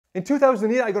In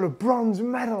 2008, I got a bronze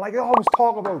medal, like I always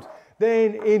talk about.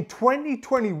 Then in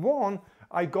 2021,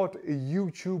 I got a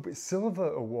YouTube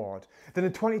Silver Award. Then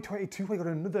in 2022, I got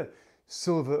another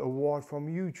Silver Award from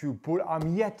YouTube, but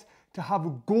I'm yet to have a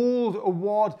Gold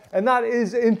Award, and that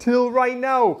is until right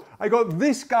now. I got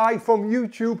this guy from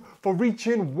YouTube for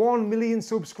reaching 1 million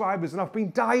subscribers, and I've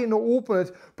been dying to open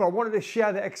it, but I wanted to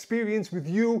share the experience with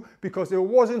you because if it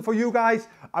wasn't for you guys,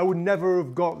 I would never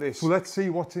have got this. So let's see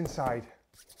what's inside.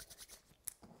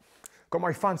 Got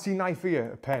my fancy knife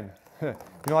here, a pen. You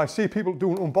know, I see people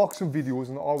doing unboxing videos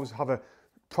and they always have a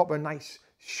proper nice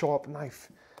sharp knife.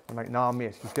 I'm like, nah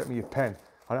mate, just get me a pen.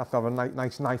 I don't have to have a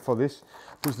nice knife for this.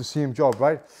 Does the same job,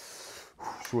 right?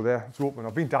 So there, it's open.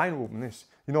 I've been dying to open this,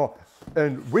 you know.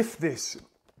 And with this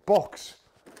box,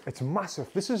 it's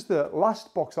massive. This is the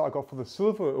last box that I got for the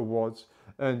Silver Awards.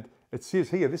 And it says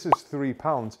here, this is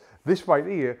 £3. This right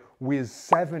here weighs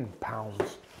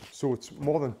 £7. So it's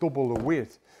more than double the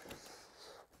weight.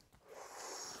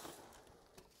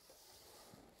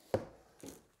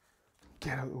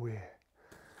 Get out of the way.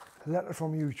 A letter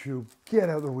from YouTube, get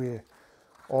out of the way.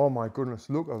 Oh my goodness,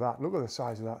 look at that. Look at the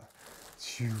size of that. It's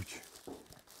huge.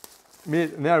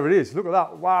 Mate, and there it is. Look at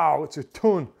that. Wow, it's a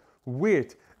ton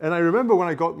weight. And I remember when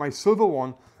I got my silver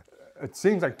one, it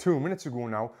seems like 2 minutes ago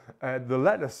now, the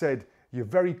letter said, you're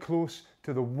very close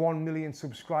to the 1 million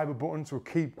subscriber button, so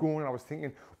keep going. And I was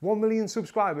thinking, 1 million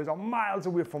subscribers, I'm miles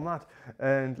away from that.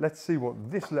 And let's see what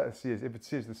this letter says, if it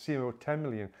says the same about 10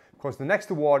 million. Because the next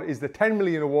award is the 10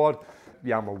 million award.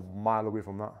 Yeah, I'm a mile away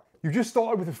from that. You just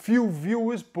started with a few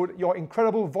viewers, but your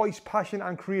incredible voice, passion,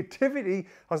 and creativity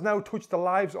has now touched the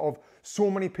lives of so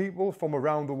many people from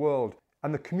around the world.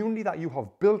 And the community that you have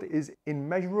built is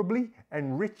immeasurably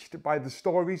enriched by the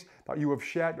stories that you have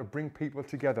shared to bring people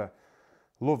together.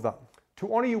 Love that.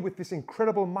 To honor you with this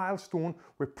incredible milestone,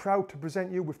 we're proud to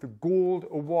present you with the Gold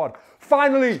Award.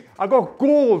 Finally, I got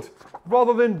gold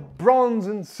rather than bronze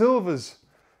and silvers.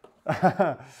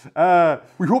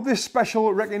 We hope this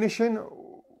special recognition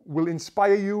will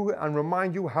inspire you and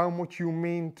remind you how much you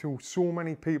mean to so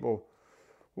many people.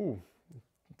 Ooh,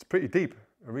 it's pretty deep.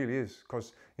 It really is.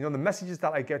 Because, you know, the messages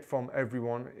that I get from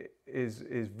everyone is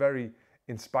very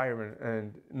inspiring.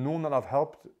 And knowing that I've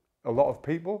helped a lot of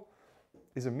people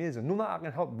is amazing. Knowing that I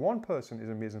can help one person is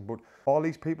amazing. But all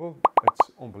these people,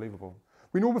 it's unbelievable.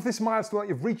 We know with this milestone that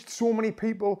you've reached so many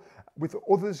people, with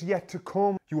others yet to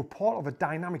come. You are part of a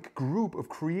dynamic group of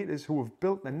creators who have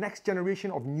built the next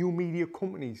generation of new media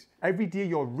companies. Every day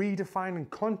your redefining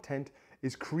content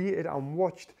is created and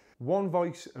watched, one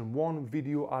voice and one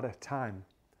video at a time.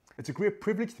 It's a great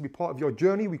privilege to be part of your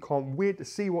journey. We can't wait to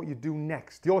see what you do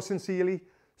next. Yours sincerely,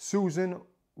 Susan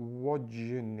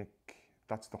Wojcicki.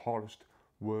 That's the hardest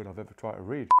word I've ever tried to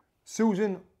read.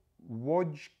 Susan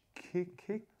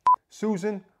Wojcicki.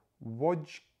 Susan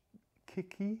Wojcicki,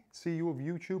 CEO of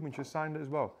YouTube, and she signed it as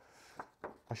well.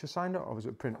 I should sign it, or was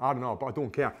it print? I don't know, but I don't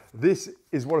care. This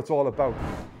is what it's all about.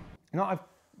 You know, I've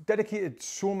dedicated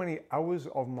so many hours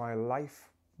of my life,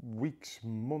 weeks,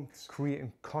 months,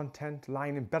 creating content,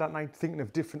 lying in bed at night, thinking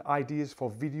of different ideas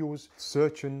for videos,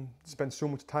 searching, spend so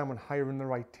much time on hiring the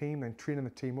right team, then training the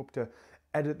team up to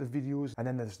edit the videos, and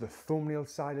then there's the thumbnail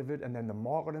side of it, and then the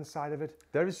marketing side of it.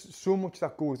 There is so much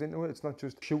that goes into it. It's not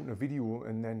just shooting a video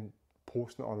and then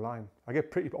posting it online. I get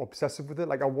pretty obsessive with it,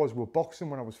 like I was with boxing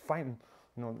when I was fighting,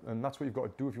 you know, and that's what you've got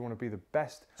to do if you want to be the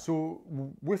best. So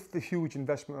with the huge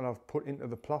investment that I've put into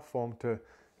the platform to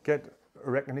get a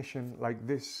recognition like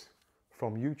this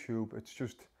from YouTube, it's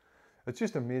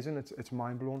just amazing. It's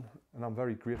mind-blowing, and I'm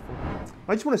very grateful.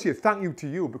 I just want to say a thank you to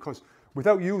you, because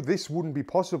without you, this wouldn't be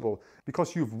possible.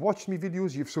 Because you've watched me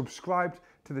videos, you've subscribed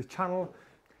to the channel,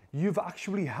 you've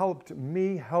actually helped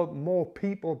me help more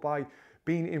people by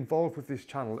being involved with this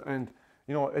channel. And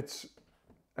you know,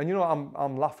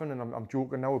 I'm laughing and I'm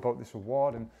joking now about this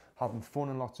award and having fun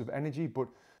and lots of energy, but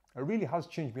it really has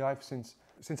changed my life since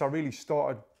I really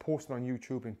started posting on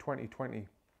YouTube in 2020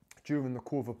 during the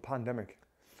COVID pandemic.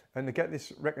 And to get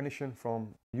this recognition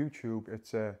from YouTube,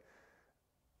 it's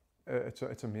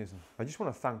amazing. I just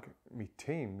want to thank my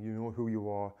team. You know who you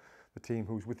are, the team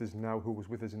who's with us now, who was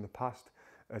with us in the past.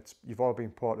 You've all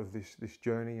been part of this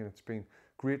journey, and it's been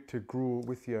great to grow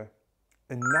with you.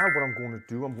 And now what I'm going to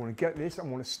do, I'm going to get this, I'm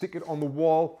going to stick it on the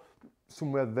wall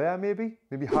somewhere there, maybe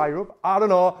higher up. I don't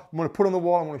know. I'm going to put it on the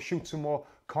wall. I'm going to shoot some more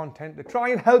content to try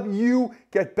and help you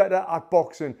get better at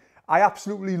boxing. I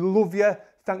absolutely love you.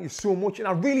 Thank you so much. And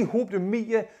I really hope to meet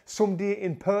you someday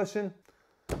in person.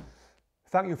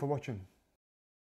 Thank you for watching.